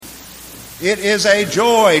It is a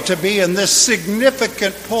joy to be in this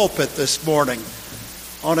significant pulpit this morning.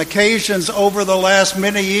 On occasions over the last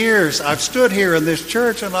many years, I've stood here in this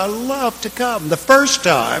church and I love to come. The first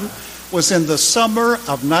time was in the summer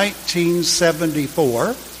of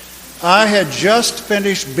 1974. I had just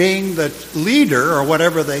finished being the leader, or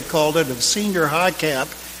whatever they called it, of senior high camp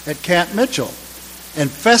at Camp Mitchell. And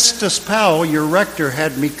Festus Powell, your rector,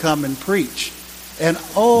 had me come and preach. And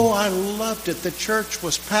oh, I loved it. The church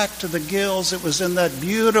was packed to the gills. It was in that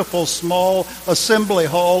beautiful small assembly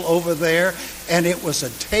hall over there. And it was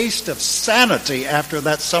a taste of sanity after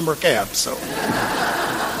that summer camp. So,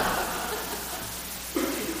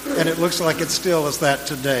 and it looks like it still is that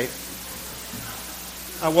today.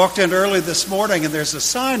 I walked in early this morning and there's a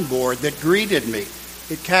signboard that greeted me.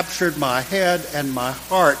 It captured my head and my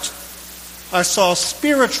heart. I saw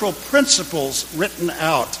spiritual principles written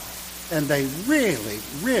out. And they really,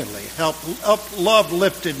 really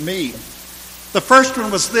lifted me. The first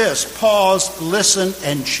one was this: pause, listen,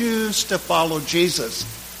 and choose to follow Jesus.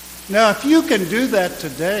 Now, if you can do that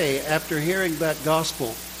today after hearing that gospel,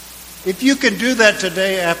 if you can do that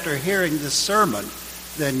today after hearing this sermon,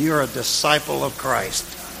 then you're a disciple of Christ.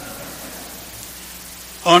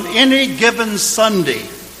 On any given Sunday,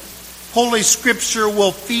 Holy Scripture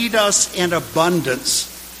will feed us in abundance.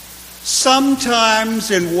 Sometimes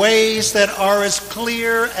in ways that are as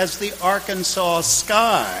clear as the Arkansas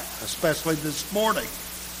sky, especially this morning.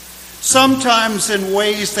 Sometimes in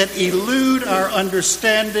ways that elude our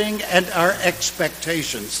understanding and our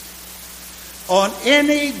expectations. On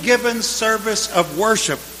any given service of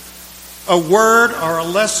worship, a word or a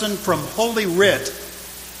lesson from Holy Writ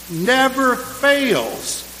never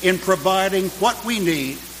fails in providing what we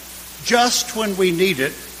need just when we need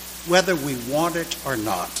it, whether we want it or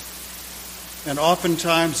not. And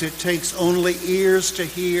oftentimes it takes only ears to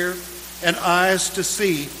hear and eyes to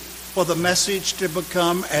see for the message to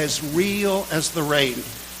become as real as the rain.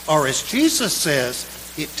 Or as Jesus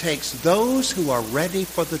says, it takes those who are ready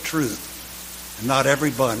for the truth. And not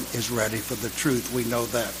everyone is ready for the truth. We know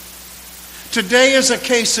that. Today is a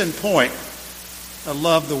case in point. I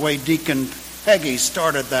love the way Deacon Peggy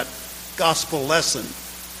started that gospel lesson.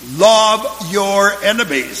 Love your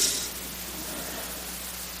enemies.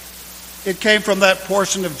 It came from that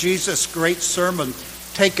portion of Jesus' great sermon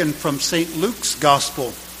taken from St. Luke's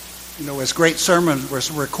gospel. You know, his great sermon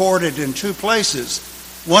was recorded in two places.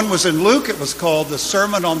 One was in Luke, it was called the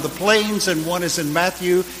Sermon on the Plains, and one is in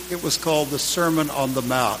Matthew, it was called the Sermon on the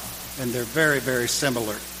Mount. And they're very, very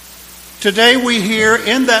similar. Today we hear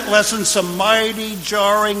in that lesson some mighty,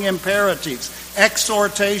 jarring imperatives,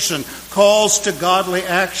 exhortation, calls to godly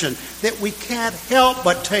action that we can't help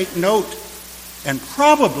but take note and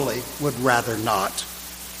probably would rather not.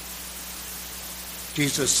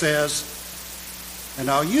 Jesus says, and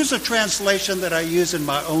I'll use a translation that I use in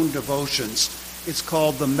my own devotions. It's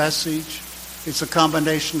called The Message. It's a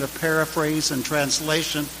combination of paraphrase and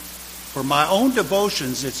translation. For my own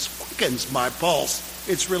devotions, it quickens my pulse.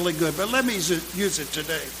 It's really good, but let me use it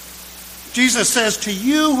today. Jesus says, to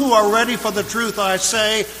you who are ready for the truth, I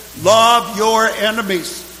say, love your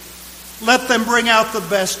enemies. Let them bring out the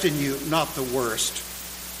best in you, not the worst.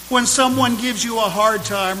 When someone gives you a hard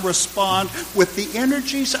time, respond with the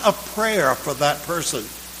energies of prayer for that person.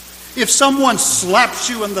 If someone slaps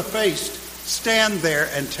you in the face, stand there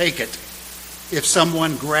and take it. If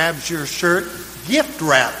someone grabs your shirt, gift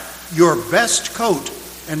wrap your best coat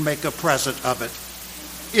and make a present of it.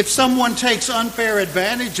 If someone takes unfair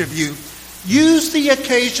advantage of you, use the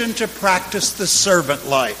occasion to practice the servant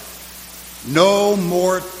life. No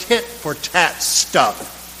more tit-for-tat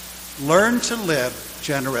stuff. Learn to live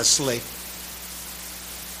generously.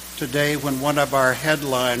 Today, when one of our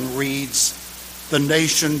headline reads, "The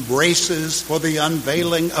nation braces for the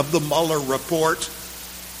unveiling of the Mueller report,"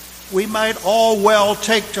 we might all well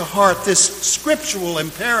take to heart this scriptural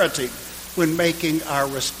imperative when making our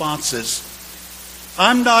responses.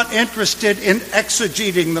 I'm not interested in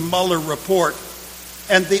exegeting the Mueller report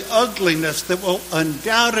and the ugliness that will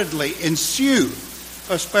undoubtedly ensue,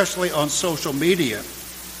 especially on social media.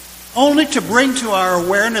 Only to bring to our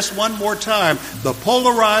awareness one more time the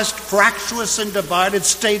polarized, fractious, and divided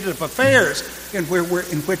state of affairs in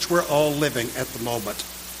which we're all living at the moment.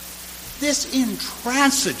 This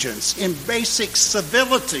intransigence in basic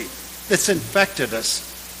civility that's infected us,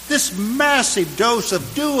 this massive dose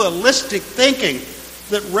of dualistic thinking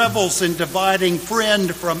that revels in dividing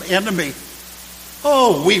friend from enemy.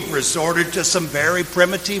 Oh, we've resorted to some very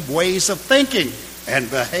primitive ways of thinking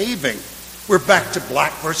and behaving. We're back to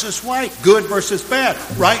black versus white, good versus bad,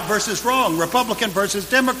 right versus wrong, Republican versus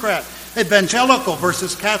Democrat, evangelical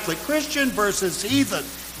versus Catholic, Christian versus heathen,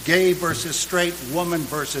 gay versus straight, woman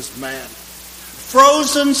versus man.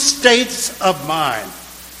 Frozen states of mind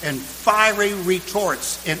and fiery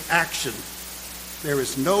retorts in action. There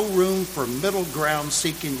is no room for middle ground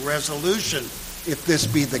seeking resolution if this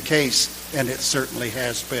be the case, and it certainly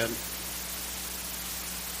has been.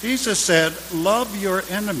 Jesus said, love your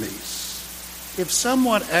enemies. If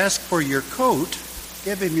someone asks for your coat,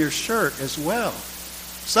 give him your shirt as well.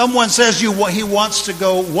 Someone says he wants to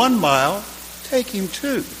go 1 mile, take him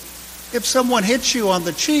 2. If someone hits you on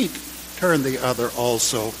the cheek, turn the other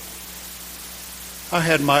also. I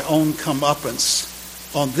had my own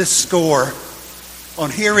comeuppance on this score, on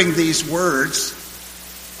hearing these words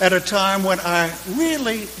at a time when I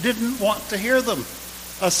really didn't want to hear them,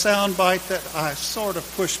 a soundbite that I sort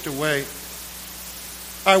of pushed away.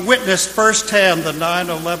 I witnessed firsthand the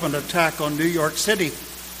 9/11 attack on New York City,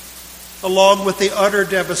 along with the utter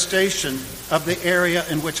devastation of the area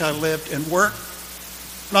in which I lived and worked,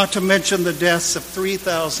 not to mention the deaths of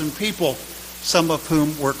 3,000 people, some of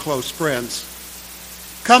whom were close friends.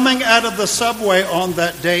 Coming out of the subway on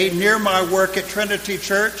that day near my work at Trinity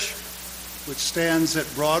Church, which stands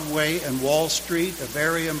at Broadway and Wall Street, a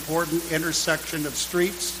very important intersection of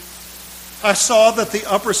streets, I saw that the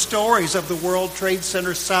upper stories of the World Trade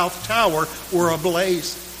Center South Tower were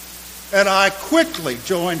ablaze. And I quickly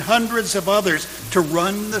joined hundreds of others to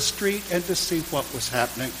run the street and to see what was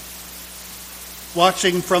happening.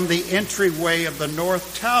 Watching from the entryway of the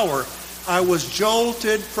North Tower, I was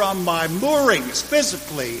jolted from my moorings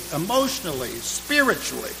physically, emotionally,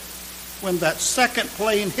 spiritually, when that second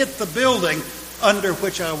plane hit the building under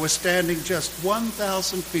which I was standing just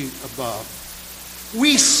 1,000 feet above.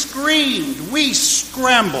 We screamed, we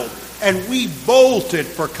scrambled, and we bolted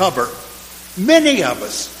for cover. Many of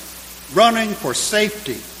us running for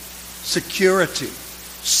safety, security,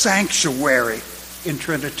 sanctuary in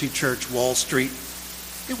Trinity Church, Wall Street.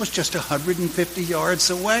 It was just 150 yards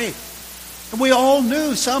away. And we all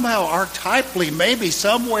knew somehow, archetypally, maybe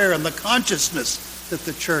somewhere in the consciousness, that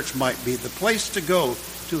the church might be the place to go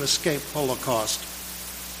to escape Holocaust.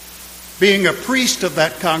 Being a priest of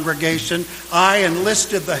that congregation, I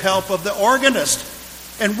enlisted the help of the organist,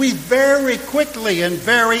 and we very quickly and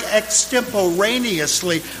very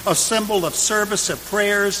extemporaneously assembled a service of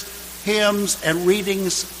prayers, hymns, and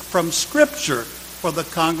readings from Scripture for the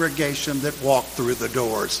congregation that walked through the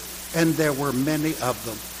doors. And there were many of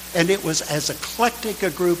them. And it was as eclectic a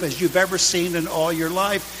group as you've ever seen in all your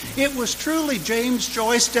life. It was truly James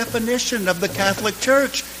Joyce's definition of the Catholic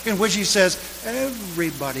Church, in which he says,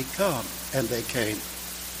 everybody come, and they came.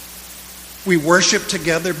 We worshiped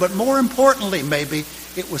together, but more importantly, maybe,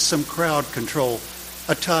 it was some crowd control,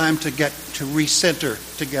 a time to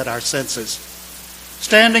recenter, to get our senses.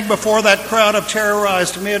 Standing before that crowd of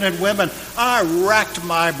terrorized men and women, I racked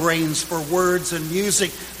my brains for words and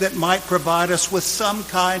music that might provide us with some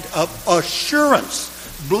kind of assurance,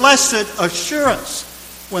 blessed assurance,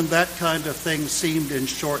 when that kind of thing seemed in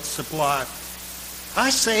short supply. I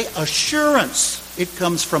say assurance. It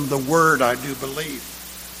comes from the word, I do believe,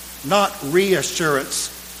 not reassurance.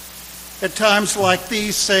 At times like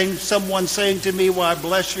these, someone saying to me, why,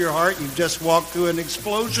 bless your heart, you just walked through an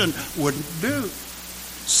explosion, wouldn't do.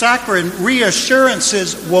 Saccharine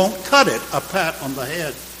reassurances won't cut it, a pat on the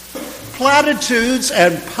head. Platitudes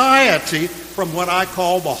and piety from what I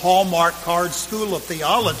call the Hallmark Card School of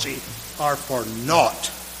Theology are for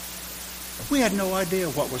naught. We had no idea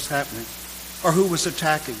what was happening, or who was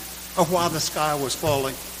attacking, or why the sky was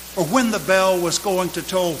falling, or when the bell was going to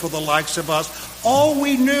toll for the likes of us. All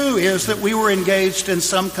we knew is that we were engaged in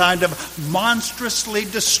some kind of monstrously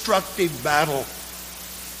destructive battle.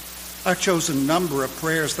 I chose a number of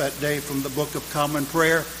prayers that day from the Book of Common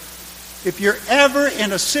Prayer. If you're ever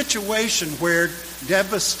in a situation where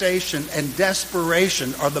devastation and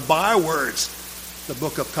desperation are the bywords, the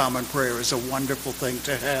Book of Common Prayer is a wonderful thing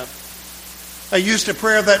to have. I used a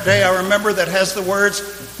prayer that day, I remember, that has the words,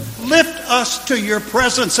 lift us to your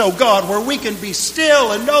presence, O God, where we can be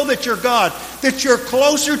still and know that you're God, that you're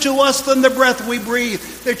closer to us than the breath we breathe,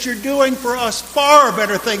 that you're doing for us far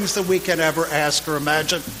better things than we can ever ask or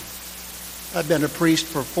imagine. I've been a priest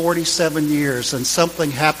for 47 years, and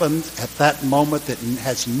something happened at that moment that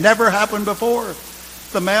has never happened before.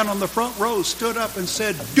 The man on the front row stood up and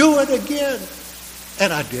said, do it again.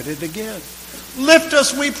 And I did it again. Lift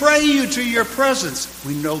us, we pray you, to your presence.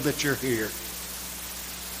 We know that you're here.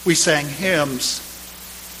 We sang hymns.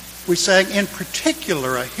 We sang in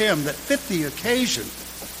particular a hymn that fit the occasion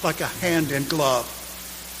like a hand in glove.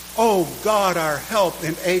 Oh God, our help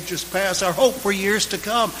in ages past, our hope for years to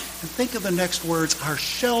come. And think of the next words, our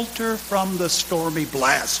shelter from the stormy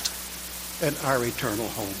blast and our eternal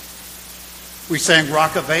home. We sang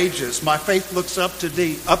Rock of Ages, My Faith Looks Up to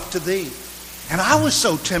Thee. And I was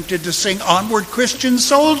so tempted to sing Onward Christian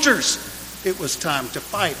Soldiers. It was time to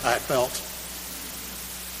fight, I felt.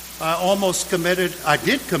 I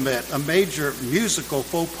did commit a major musical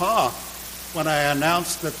faux pas when I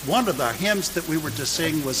announced that one of the hymns that we were to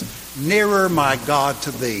sing was Nearer My God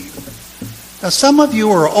to Thee. Now some of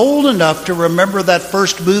you are old enough to remember that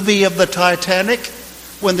first movie of the Titanic,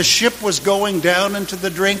 when the ship was going down into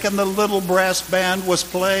the drink and the little brass band was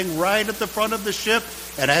playing right at the front of the ship,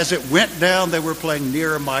 and as it went down they were playing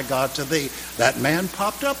Nearer My God to Thee. That man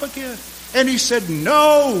popped up again and he said,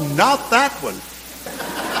 no, not that one.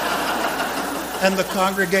 And the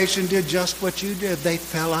congregation did just what you did. They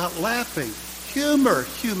fell out laughing. Humor,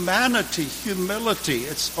 humanity, humility,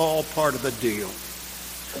 it's all part of the deal.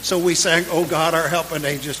 So we sang, Oh God, Our Help in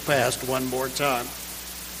Ages Past one more time.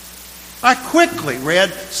 I quickly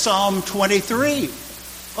read Psalm 23.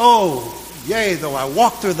 Oh, yea, though I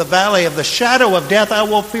walk through the valley of the shadow of death, I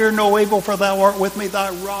will fear no evil, for thou art with me. Thy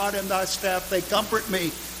rod and thy staff, they comfort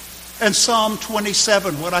me. And Psalm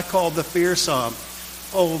 27, what I call the fear psalm.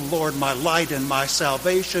 O Lord, my light and my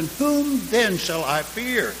salvation, whom then shall I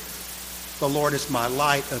fear? The Lord is my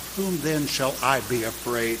light, of whom then shall I be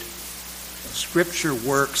afraid? Scripture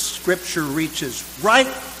works. Scripture reaches right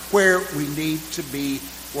where we need to be,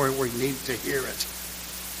 where we need to hear it.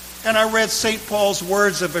 And I read St. Paul's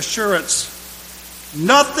words of assurance.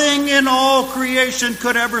 Nothing in all creation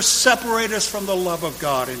could ever separate us from the love of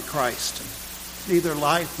God in Christ. Neither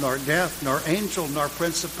life, nor death, nor angel, nor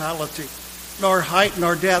principality, nor height,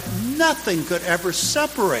 nor depth. Nothing could ever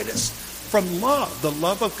separate us from love, the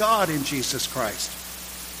love of God in Jesus Christ.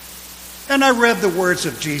 And I read the words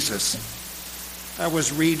of Jesus. I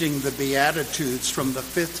was reading the Beatitudes from the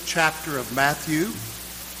 5th chapter of Matthew,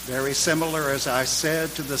 very similar, as I said,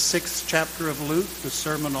 to the 6th chapter of Luke, the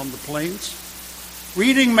Sermon on the Plains.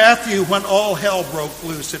 Reading Matthew when all hell broke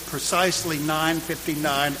loose at precisely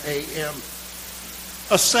 9:59 a.m.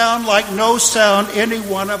 A sound like no sound any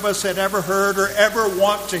one of us had ever heard or ever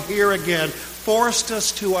want to hear again forced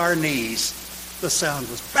us to our knees. The sound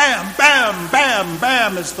was bam, bam, bam,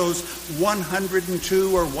 bam, as those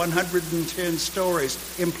 102 or 110 stories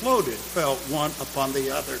imploded, fell one upon the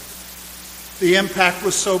other. The impact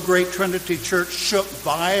was so great, Trinity Church shook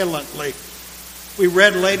violently. We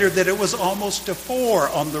read later that it was almost a 4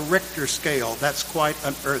 on the Richter scale. That's quite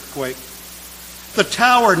an earthquake. The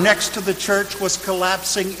tower next to the church was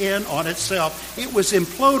collapsing in on itself. It was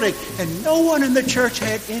imploding, and no one in the church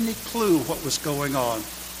had any clue what was going on.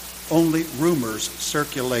 Only rumors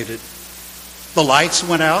circulated. The lights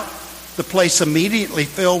went out. The place immediately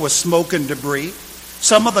filled with smoke and debris.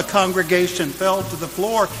 Some of the congregation fell to the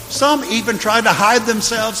floor. Some even tried to hide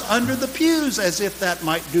themselves under the pews as if that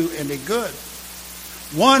might do any good.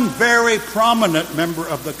 One very prominent member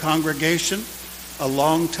of the congregation, a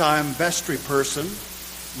longtime vestry person,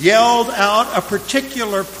 yelled out a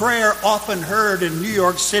particular prayer often heard in New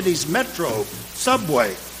York City's metro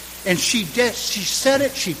subway. And she said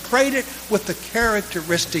it, she prayed it with the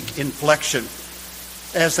characteristic inflection.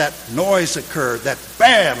 As that noise occurred, that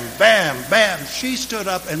bam, bam, bam, she stood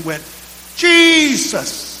up and went,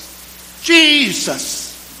 Jesus,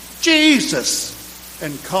 Jesus, Jesus.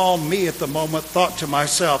 And calm me at the moment, thought to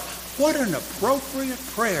myself, what an appropriate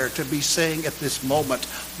prayer to be saying at this moment.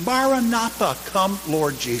 Maranatha, come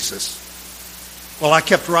Lord Jesus. Well, I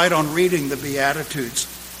kept right on reading the Beatitudes.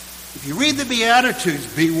 If you read the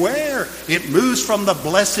Beatitudes, beware. It moves from the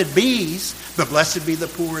blessed bees. The blessed be the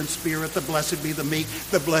poor in spirit. The blessed be the meek.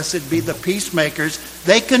 The blessed be the peacemakers.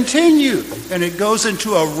 They continue. And it goes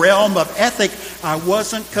into a realm of ethic I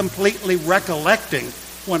wasn't completely recollecting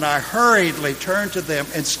when I hurriedly turned to them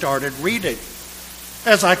and started reading.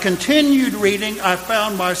 As I continued reading, I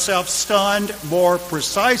found myself stunned, more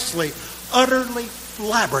precisely, utterly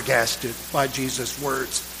flabbergasted by Jesus'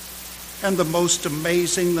 words. And the most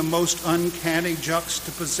amazing, the most uncanny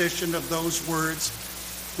juxtaposition of those words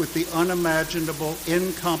with the unimaginable,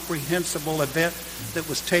 incomprehensible event that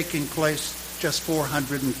was taking place just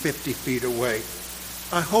 450 feet away.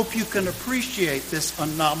 I hope you can appreciate this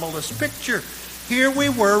anomalous picture. Here we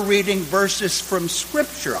were reading verses from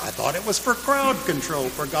Scripture. I thought it was for crowd control,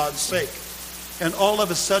 for God's sake. And all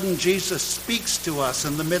of a sudden, Jesus speaks to us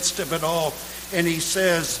in the midst of it all. And he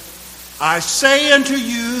says, I say unto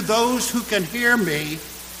you, those who can hear me,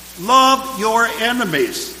 love your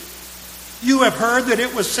enemies. You have heard that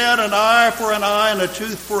it was said, an eye for an eye and a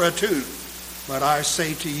tooth for a tooth. But I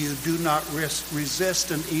say to you, do not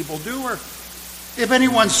resist an evildoer. If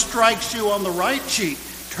anyone strikes you on the right cheek,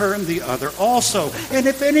 turn the other also. And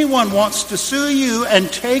if anyone wants to sue you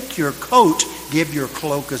and take your coat, give your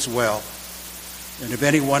cloak as well. And if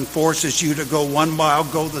anyone forces you to go 1 mile,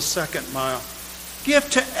 go the 2nd mile. Give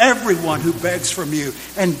to everyone who begs from you,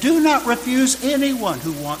 and do not refuse anyone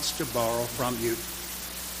who wants to borrow from you.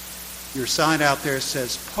 Your sign out there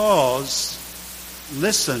says, pause,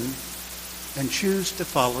 listen, and choose to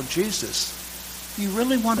follow Jesus. You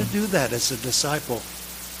really want to do that as a disciple.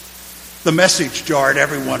 The message jarred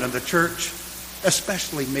everyone in the church,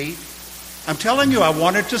 especially me. I'm telling you, I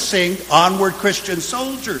wanted to sing Onward Christian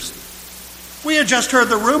Soldiers. We had just heard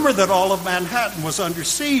the rumor that all of Manhattan was under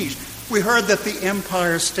siege. We heard that the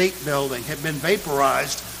Empire State Building had been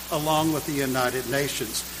vaporized along with the United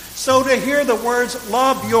Nations. So to hear the words,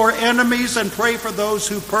 love your enemies and pray for those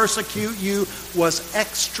who persecute you, was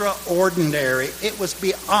extraordinary. It was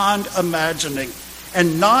beyond imagining,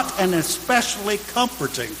 and not an especially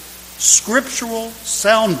comforting scriptural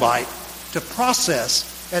soundbite to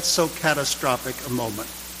process at so catastrophic a moment.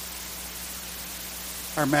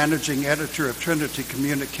 Our managing editor of Trinity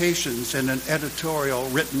Communications, in an editorial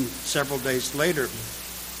written several days later,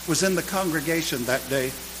 was in the congregation that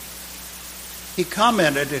day. He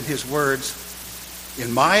commented in his words,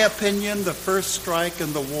 "In my opinion, the first strike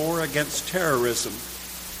in the war against terrorism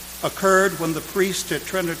occurred when the priest at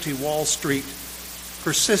Trinity Wall Street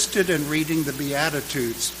persisted in reading the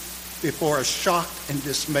Beatitudes before a shocked and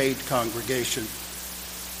dismayed congregation.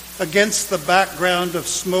 Against the background of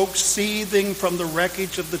smoke seething from the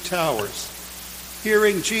wreckage of the towers,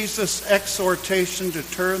 hearing Jesus' exhortation to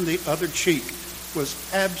turn the other cheek was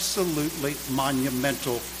absolutely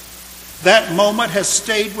monumental. That moment has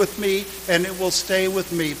stayed with me, and it will stay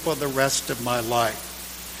with me for the rest of my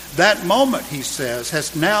life. That moment," he says,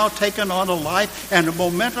 "has now taken on a life and a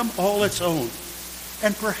momentum all its own.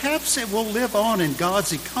 And perhaps it will live on in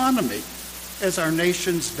God's economy as our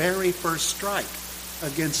nation's very first strike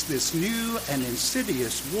against this new and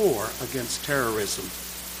insidious war against terrorism,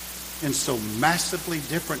 and so massively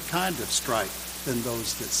different kind of strike than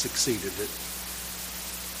those that succeeded it."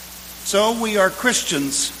 So we are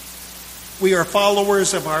Christians. We are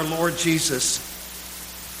followers of our Lord Jesus.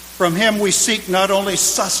 From him we seek not only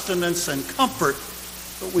sustenance and comfort,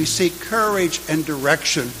 but we seek courage and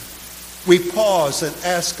direction. We pause and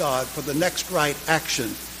ask God for the next right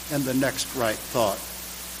action and the next right thought.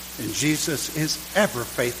 And Jesus is ever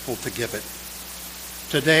faithful to give it.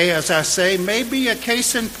 Today, as I say, may be a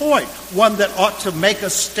case in point, one that ought to make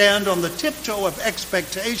us stand on the tiptoe of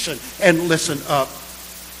expectation and listen up.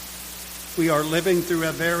 We are living through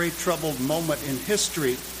a very troubled moment in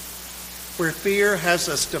history where fear has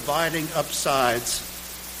us dividing up sides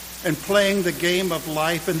and playing the game of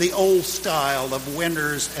life in the old style of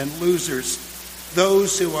winners and losers,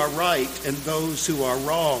 those who are right and those who are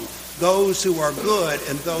wrong, those who are good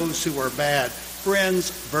and those who are bad,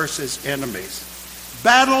 friends versus enemies.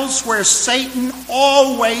 Battles where Satan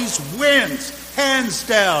always wins, hands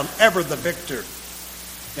down, ever the victor.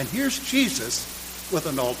 And here's Jesus with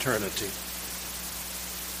an alternative.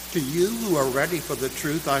 To you who are ready for the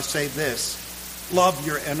truth, I say this: love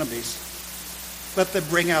your enemies. Let them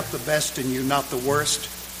bring out the best in you, not the worst.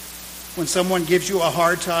 When someone gives you a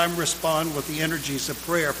hard time, respond with the energies of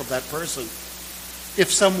prayer for that person.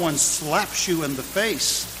 If someone slaps you in the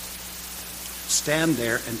face, stand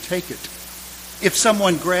there and take it. If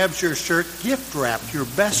someone grabs your shirt, gift wrap your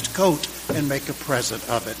best coat and make a present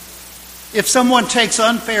of it. If someone takes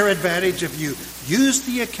unfair advantage of you, use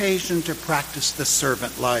the occasion to practice the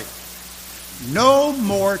servant life. No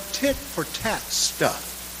more tit-for-tat stuff.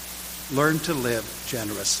 Learn to live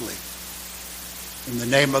generously. In the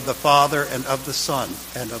name of the Father, and of the Son,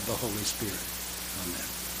 and of the Holy Spirit. Amen.